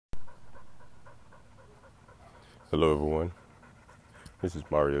Hello, everyone. This is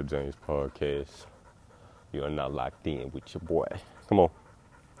Mario James Podcast. You are now locked in with your boy. Come on.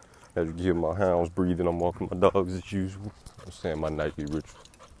 As you can hear my hounds breathing, I'm walking my dogs as usual. I'm saying my nightly ritual.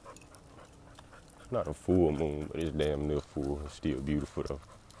 Not a full moon, but it's damn near full. It's still beautiful, though.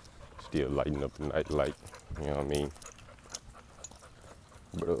 Still lighting up the night light. You know what I mean?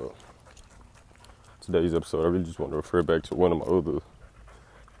 But today's episode, I really just want to refer back to one of my other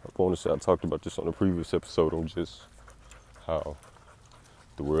opponents. I talked about this on the previous episode on just how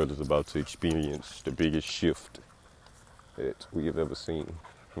the world is about to experience the biggest shift that we have ever seen.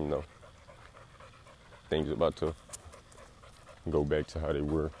 You know, things are about to go back to how they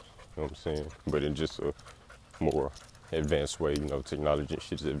were, you know what I'm saying? But in just a more advanced way, you know, technology and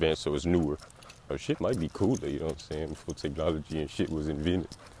shit is advanced, so it's newer. Or shit might be cooler, you know what I'm saying, before technology and shit was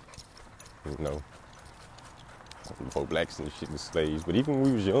invented. You know, before blacks and shit was slaves. But even when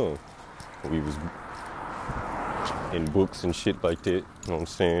we was young, we was in books and shit like that, you know what I'm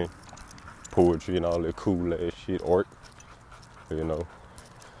saying? Poetry and all that cool ass shit, art, you know.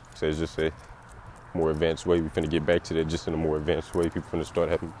 So it's just a more advanced way. We finna get back to that just in a more advanced way. People finna start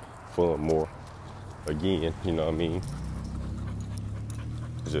having fun more again, you know what I mean?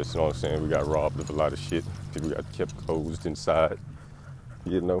 It's just, you know what I'm saying, we got robbed of a lot of shit. People got kept closed inside,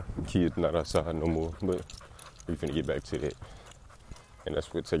 you know. Kids not outside no more, but we finna get back to that. And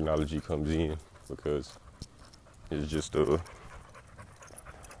that's where technology comes in, because it's just it's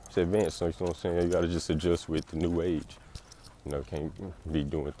advanced, so you know what I'm saying? You gotta just adjust with the new age. You know, can't be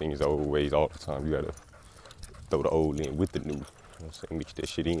doing things the old ways all the time. You gotta throw the old in with the new. You know what I'm saying? Mix that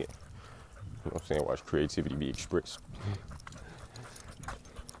shit in. You know what I'm saying? Watch creativity be expressed.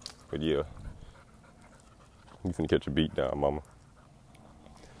 But yeah, you finna catch a beat down, mama.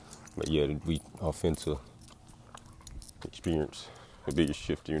 But yeah, we off into experience the biggest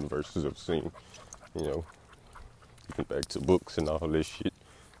shift the universe has ever seen. You know, even back to books and all this shit. You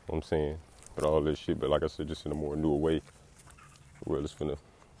know what I'm saying? But all this shit, but like I said, just in a more newer way. The world is finna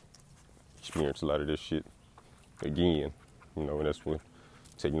experience a lot of this shit again. You know, and that's when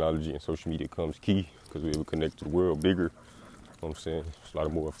technology and social media comes key, because we're able to connect to the world bigger. You know what I'm saying? There's a lot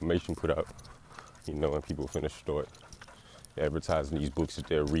of more information put out, you know, and people finna start advertising these books that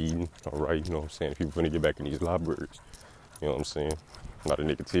they're reading, all right? You know what I'm saying? People finna get back in these libraries, you know what I'm saying? A lot of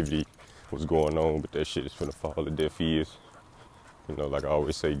negativity was going on, but that shit is finna fall to deaf ears. You know, like I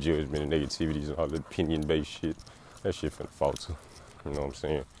always say, judgment and negativities and all the opinion-based shit, that shit finna falter. You know what I'm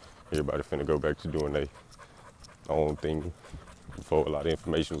saying? Everybody finna go back to doing their own thing before a lot of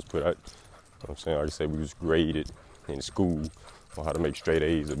information was put out. You know what I'm saying? Like I said, we was graded in school on how to make straight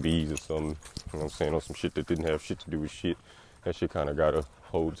A's or B's or something. You know what I'm saying? On some shit that didn't have shit to do with shit. That shit kind of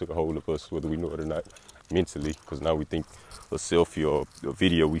took a hold of us, whether we know it or not, mentally. Because now we think a selfie or a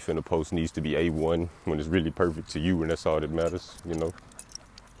video we finna post needs to be A1 when it's really perfect to you, and that's all that matters, you know?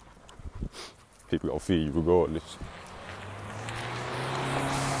 People gonna feel you regardless.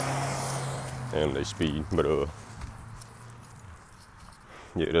 And they speed, but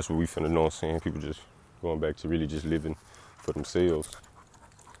yeah, that's what we finna know what I'm saying. People just going back to really just living for themselves.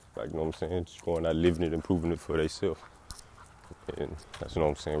 Like, you know what I'm saying? Just going out living it and proving it for themselves. And that's what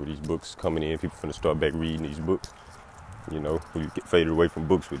I'm saying, with these books coming in, people finna start back reading these books. You know, we get faded away from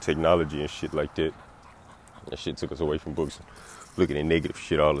books with technology and shit like that. That shit took us away from books, looking at negative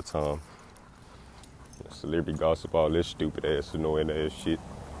shit all the time. Celebrity gossip, all this stupid ass, annoying ass shit.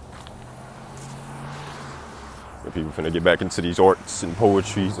 And people finna get back into these arts and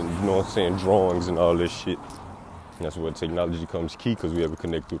poetries and, you know what I'm saying, drawings and all this shit. And that's where technology comes key, because we have to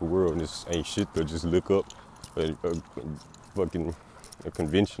connect through the world, and this ain't shit to just look up a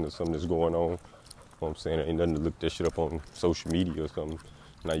convention or something that's going on. You know what I'm saying? There ain't nothing to look that shit up on social media or something.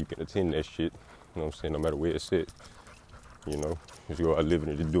 Now you can attend that shit, you know what I'm saying, no matter where it's at. You know, if you are living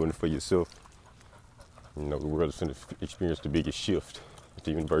it and doing it for yourself. You know, the world is finna experience the biggest shift that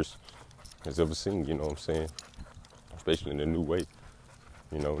the universe has ever seen, you know what I'm saying? Especially in a new way,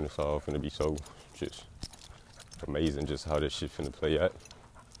 you know, and it's all finna be so just amazing just how this shit finna play out.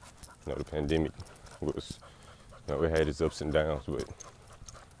 You know, the pandemic was, you know, it had its ups and downs, but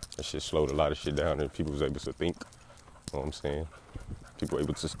that shit slowed a lot of shit down, and people was able to think, you know what I'm saying? People were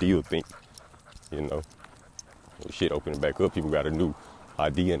able to still think, you know. With shit opening back up, people got a new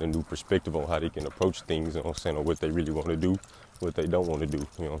idea and a new perspective on how they can approach things, you know what I'm saying, or what they really want to do, what they don't want to do,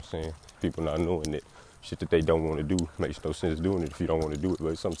 you know what I'm saying? People not knowing that shit that they don't want to do makes no sense doing it if you don't want to do it.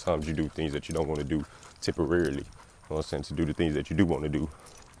 But sometimes you do things that you don't want to do temporarily, you know what I'm saying, to do the things that you do want to do,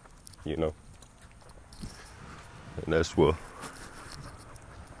 you know? And that's what,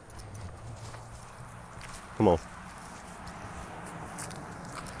 come on.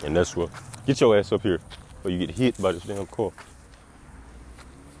 And that's what, get your ass up here. or you get hit by this damn car.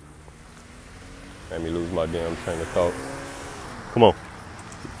 Made me lose my damn train of thought. Come on.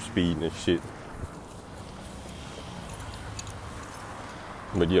 Speeding and shit.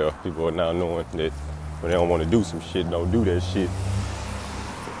 But yeah, people are now knowing that when they don't want to do some shit, don't do that shit.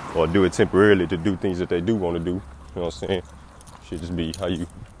 Or do it temporarily to do things that they do want to do. You know what I'm saying? Should just be how you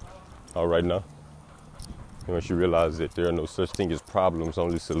are right now. And once you realize that there are no such thing as problems,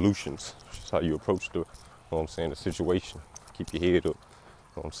 only solutions. It's just how you approach the, you know what I'm saying, the situation. Keep your head up. You know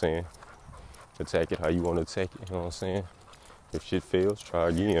what I'm saying? Attack it how you want to attack it. You know what I'm saying? If shit fails, try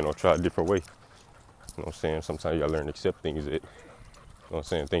again or try a different way. You know what I'm saying? Sometimes you gotta learn to accept things that, you know what I'm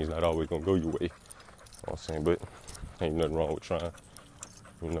saying, things not always gonna go your way. You know what I'm saying? But ain't nothing wrong with trying,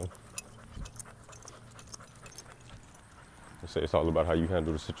 you know? I say it's all about how you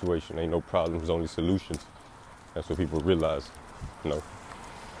handle the situation. Ain't no problems, only solutions. That's what people realize. You know,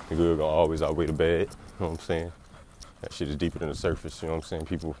 the good gonna always outweigh the bad. You know what I'm saying? That shit is deeper than the surface. You know what I'm saying?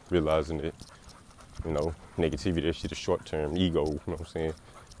 People realizing that, you know, negativity, that shit is short term. Ego, you know what I'm saying?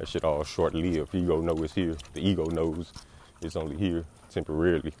 That shit all short lived. Ego know it's here. The ego knows it's only here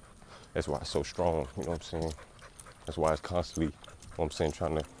temporarily. That's why it's so strong. You know what I'm saying? That's why it's constantly, you know what I'm saying,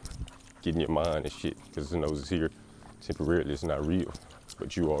 trying to get in your mind and shit. Because it knows it's here temporarily. It's not real.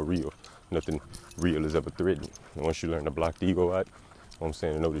 But you are real. Nothing real is ever threatened. And once you learn to block the ego out, you know what I'm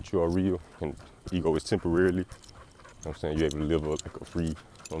saying, to know that you are real and ego is temporarily, you know what I'm saying, you're able to live like a free, you know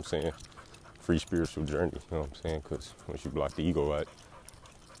what I'm saying, free spiritual journey, you know what I'm saying, because once you block the ego out, you know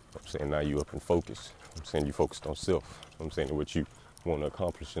what I'm saying, now you up in focus. You know I'm saying, you focused on self, you know what I'm saying, and what you want to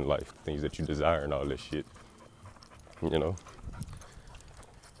accomplish in life, things that you desire and all that shit, you know,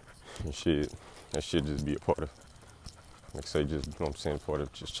 and shit, that should just be a part of, like I say, just, you know what I'm saying, part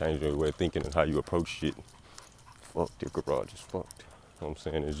of just changing your way of thinking and how you approach shit. Fuck, the garage is fucked. You know what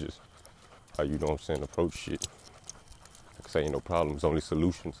I'm saying? It's just how you, know what I'm saying, approach shit. Like I say, ain't no problems, only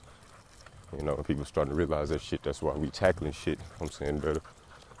solutions. You know, and people starting to realize that shit. That's why we tackling shit, you know what I'm saying, better.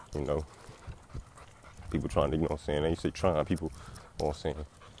 You know, people trying to, you know what I'm saying, they say trying, people, you know what I'm saying,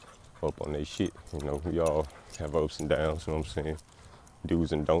 up on their shit. You know, we all have ups and downs, you know what I'm saying,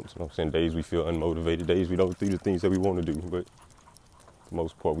 do's and don'ts, you know what I'm saying, days we feel unmotivated, days we don't do the things that we want to do, but for the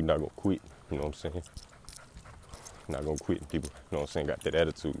most part, we not gonna quit, you know what I'm saying, not gonna quit. People, you know what I'm saying, got that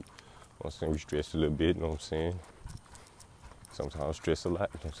attitude, you know what I'm saying, we stress a little bit, you know what I'm saying, sometimes stress a lot,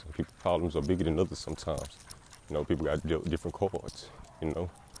 you know what I'm saying, people's problems are bigger than others sometimes, you know, people got different cards, you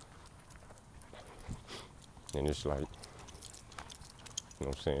know, and it's like, you know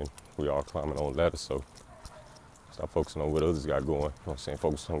what I'm saying, we all climbing on ladders, so stop focusing on what others got going, you know what I'm saying,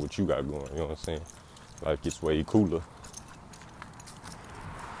 focus on what you got going, you know what I'm saying, life gets way cooler.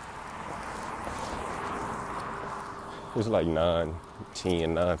 It's like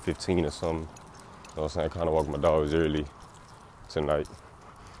 9:10, 9:15 or something, you know what I'm saying, I kind of walk my dogs early tonight.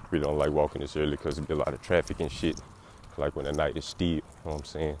 Really don't like walking this early because there's be a lot of traffic and shit, like when the night is still, you know what I'm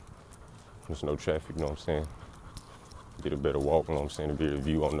saying, there's no traffic, you know what I'm saying, get a better walk, you know what I'm saying, a better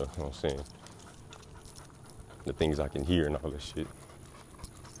view on the, you know what I'm saying, the things I can hear and all that shit.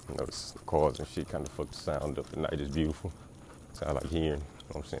 You know, the cars and shit kind of fuck the sound up. The night is beautiful. So I like hearing, you know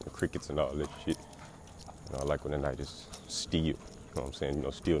what I'm saying, the crickets and all that shit. You know, I like when the night is still, you know what I'm saying, you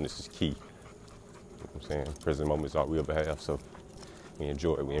know, stillness is key. You know what I'm saying, present moment is all we ever have, so we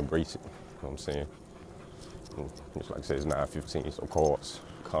enjoy it, we embrace it, you know what I'm saying. And just like I said, it's 9:15, so cars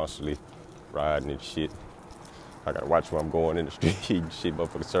constantly riding and shit. I gotta watch where I'm going in the street and shit,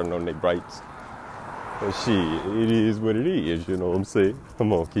 motherfuckers turning on their brights. But shit, it is what it is, you know what I'm saying?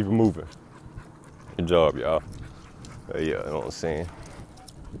 Come on, keep it moving. Good job, y'all. Yeah, you know what I'm saying?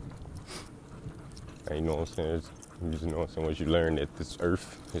 And you know what I'm saying? You just know what I'm saying? Once you learn that this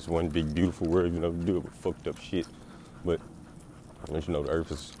earth is one big beautiful world, you know, you do it with fucked up shit. But once you know the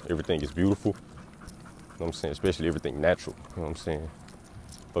earth is, everything is beautiful, you know what I'm saying? Especially everything natural, you know what I'm saying?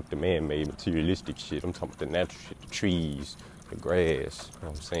 Fuck the man-made materialistic shit. I'm talking about the natural shit, the trees, the grass, you know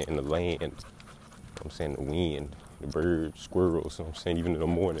what I'm saying? The land, you know what I'm saying? The wind, the birds, squirrels, you know what I'm saying? Even in the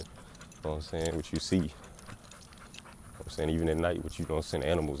morning, you know what I'm saying? What you see, you know what I'm saying? Even at night, what you, know what I'm saying?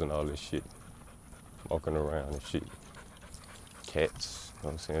 Animals and all this shit. Walking around and shit. Cats, you know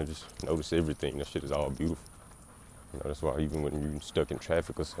what I'm saying? Just notice everything. That shit is all beautiful. You know, that's why even when you're stuck in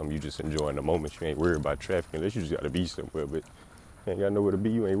traffic or something, you just enjoying the moment. You ain't worried about traffic unless you just gotta be somewhere. But you ain't got nowhere to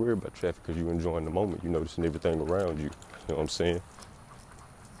be. You ain't worried about traffic because you enjoying the moment. You noticing everything around you. You know what I'm saying?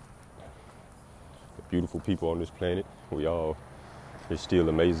 The beautiful people on this planet. It still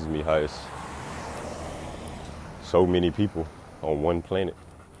amazes me how it's so many people on one planet.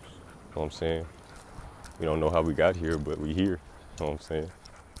 You know what I'm saying? We don't know how we got here, but we here. You know what I'm saying?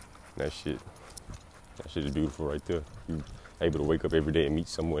 That That shit is beautiful right there. You able to wake up every day and meet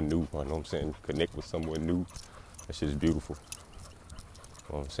someone new, you know what I'm saying? Connect with someone new. That shit is beautiful.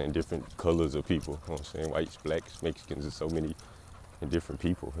 You know what I'm saying? Different colors of people, you know what I'm saying? Whites, blacks, Mexicans, and so many different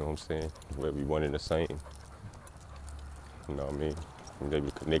people, you know what I'm saying? Where we one and the same. You know what I mean? And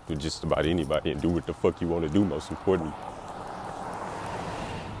able to connect with just about anybody and do what the fuck you want to do, most importantly.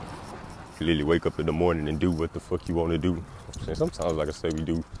 Literally wake up in the morning and do what the fuck you want to do. You know what I'm saying? Sometimes, like I say, we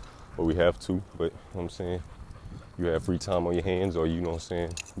do what we have to, but you know what I'm saying? You have free time on your hands, or you know what I'm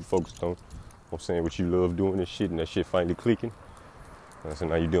saying, you focused on, you know what I'm saying, what you love doing and shit, and that shit finally clicking. And so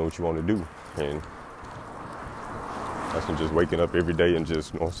now you're doing what you want to do. And that's when just waking up every day and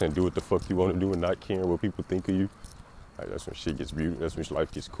just, you know what I'm saying, do what the fuck you want to do and not caring what people think of you. Like, that's when shit gets beautiful. That's when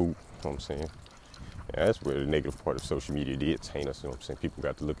life gets cool. You know what I'm saying? And that's where the negative part of social media did taint us. You know what I'm saying? People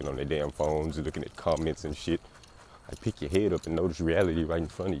got to looking on their damn phones and looking at comments and shit. Like, pick your head up and notice reality right in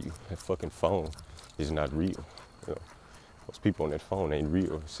front of you. That fucking phone is not real. You know, most people on that phone ain't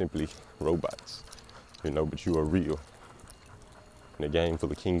real. It's simply robots. You know, but you are real. In a game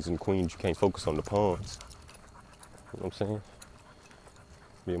full of kings and queens, you can't focus on the pawns. You know what I'm saying?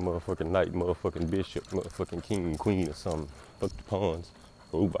 Be a motherfucking knight, motherfucking bishop, motherfucking king, queen or something. Fuck the pawns,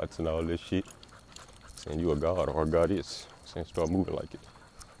 robots and all this shit. Saying you a god or a goddess. Saying start moving like it.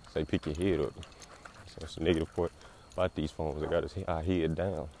 Say pick your head up. So that's the negative part about these phones. They got our head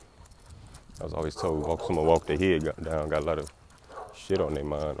down. I was always told someone walk their head down, got a lot of shit on their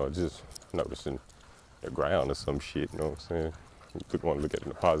mind, or just noticing the ground or some shit, you know what I'm saying? You could want to look at it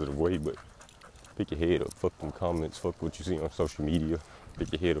in a positive way, but pick your head up, fuck them comments, fuck what you see on social media.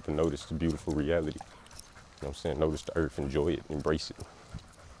 Pick your head up and notice the beautiful reality. You know what I'm saying? Notice the earth, enjoy it, embrace it. You know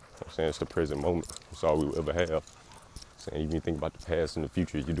what I'm saying? It's the present moment. It's all we will ever have. Saying even you think about the past and the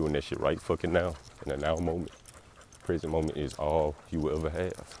future, you're doing that shit right fucking now, in the now moment. Present moment is all you will ever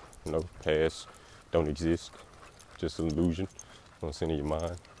have. You know, past don't exist, just an illusion. You know what I'm saying, in your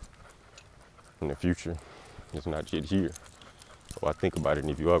mind. And the future is not yet here. So I think about it,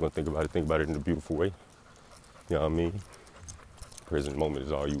 and if you are gonna think about it in a beautiful way. You know what I mean? Present moment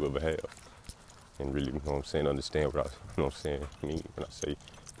is all you ever have. And really, you know what I'm saying, understand what I, you know what I'm saying, mean when I say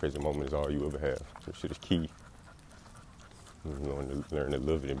present moment is all you ever have. So shit is key. You know, and learn to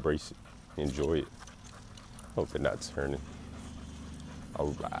love it, embrace it, enjoy it. Hope they're not turning.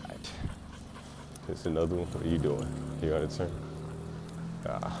 All right. It's another one. What are you doing? You on a turn?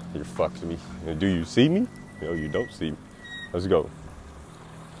 You're fucking me. Do you see me? No, you don't see me. Let's go.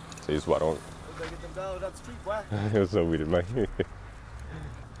 Say this what on. What's up with it, man?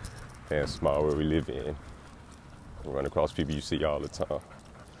 Damn small where we live in. We run across people you see all the time.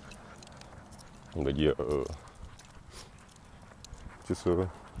 But yeah, just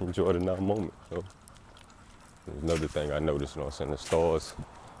enjoy the now moment. So. There's another thing I noticed, you know what I'm saying,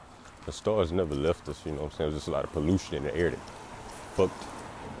 the stars never left us, you know what I'm saying. There's just a lot of pollution in the air that fucked, you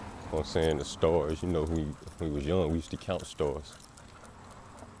know what I'm saying, the stars. You know, when we was young, we used to count stars.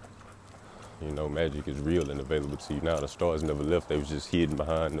 You know, magic is real and available to you now. The stars never left. They was just hidden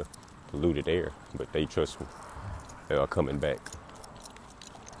behind the polluted air. But they, trust me, they are coming back.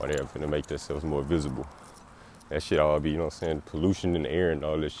 Or they're going to make themselves more visible. That shit all be, you know what I'm saying, pollution in the air and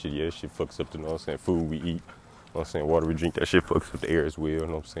all this shit. Yeah, that shit fucks up the, you know what I'm saying, food we eat. You know what I'm saying, water we drink, that shit fucks up the air as well, you know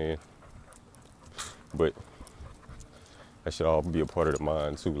what I'm saying. But that should all be a part of the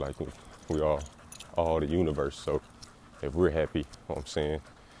mind too. Like, we are all the universe. So if we're happy, you know what I'm saying,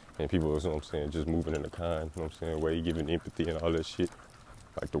 and people, you know what I'm saying, just moving in a kind, you know what I'm saying, way, giving empathy and all that shit,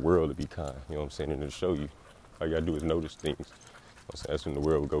 like the world to be kind, you know what I'm saying, and to show you. All you gotta do is notice things. You know what I'm saying? That's when the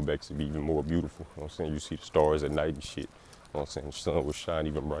world will go back to be even more beautiful. You know what I'm saying? You see the stars at night and shit. You know what I'm saying? The sun will shine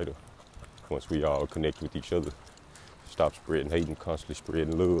even brighter once we all connect with each other. Stop spreading hate and constantly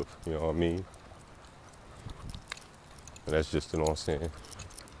spreading love. You know what I mean? And that's just, you know what I'm saying,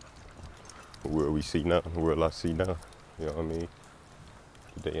 the world we see now, the world I see now. You know what I mean?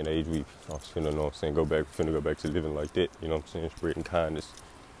 The day and age we finna, you know what I'm saying, finna go back to living like that. You know what I'm saying? Spreading kindness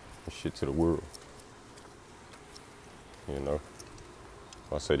and shit to the world. You know?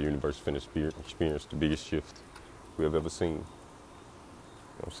 I say the universe finna experience the biggest shift we have ever seen. You know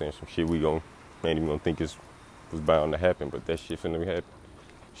what I'm saying? Some shit we ain't even gonna think was bound to happen, but that shit finna happen.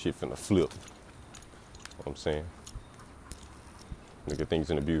 Shit finna flip. You know what I'm saying? Look at things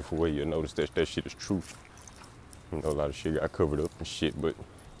in a beautiful way. You'll notice that shit is truth. You know, a lot of shit got covered up and shit, but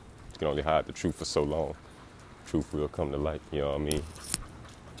you can only hide the truth for so long. Truth will come to light, you know what I mean?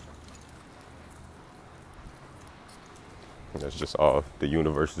 And that's just all the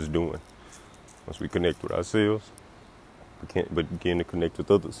universe is doing. Once we connect with ourselves, we can't but begin to connect with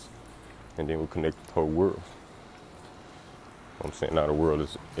others. And then we'll connect with the whole world. I'm saying now the world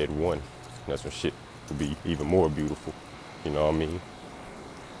is at one. And that's when shit will be even more beautiful. You know what I mean?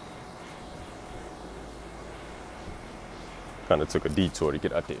 Kind of took a detour to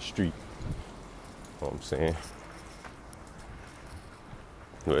get out that street. You know what I'm saying?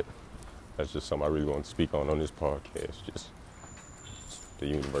 But that's just something I really want to speak on this podcast. Just the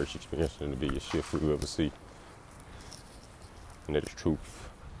universe experiencing the biggest shift we'll ever see. And that is truth.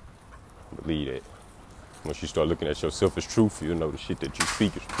 I believe that. Once you start looking at yourself as truth, you'll know the shit that you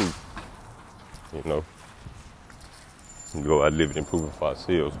speak is truth. You know? We go out living and proving for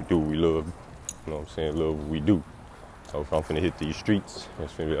ourselves. We do what we love. You know what I'm saying? Love what we do. So if I'm finna hit these streets,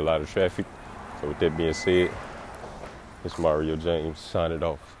 there's finna be a lot of traffic. So with that being said, it's Mario James signing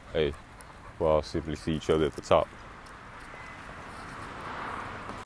off. Hey, we'll all simply see each other at the top.